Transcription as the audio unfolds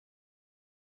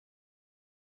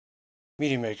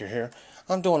Media Maker here.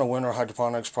 I'm doing a winter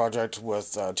hydroponics project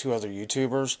with two other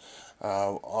YouTubers,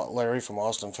 Larry from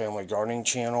Austin Family Gardening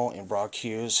Channel and Brock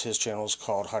Hughes. His channel is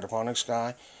called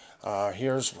Hydroponicsguy.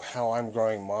 Here's how I'm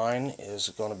growing mine. Is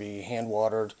going to be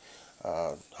hand-watered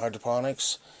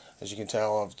hydroponics. As you can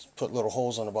tell, I've put little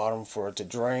holes on the bottom for it to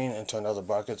drain into another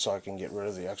bucket so I can get rid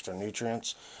of the extra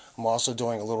nutrients. I'm also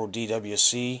doing a little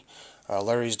DWC.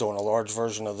 Larry's doing a large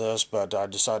version of this, but I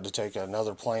decided to take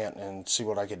another plant and see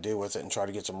what I could do with it and try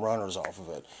to get some runners off of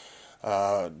it.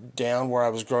 Down where I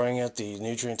was growing it, the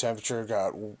nutrient temperature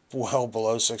got well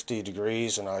below 60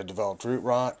 degrees and I developed root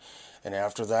rot. And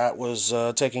after that was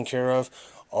taken care of,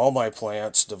 all my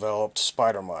plants developed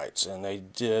spider mites, and they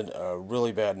did a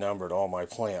really bad number to all my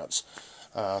plants.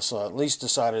 So I at least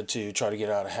decided to try to get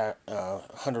out a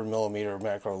 100 millimeter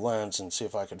macro lens and see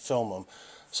if I could film them.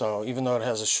 So even though it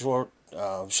has a short,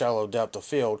 shallow depth of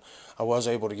field, I was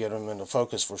able to get them into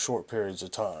focus for short periods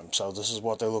of time. So this is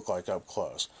what they look like up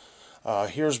close.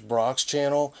 Here's Brock's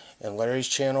channel and Larry's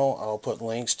channel. I'll put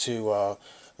links to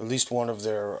at least one of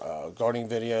their gardening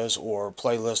videos or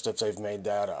playlist if they've made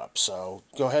that up. So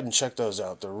go ahead and check those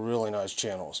out. They're really nice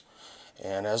channels.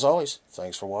 And as always,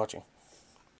 thanks for watching.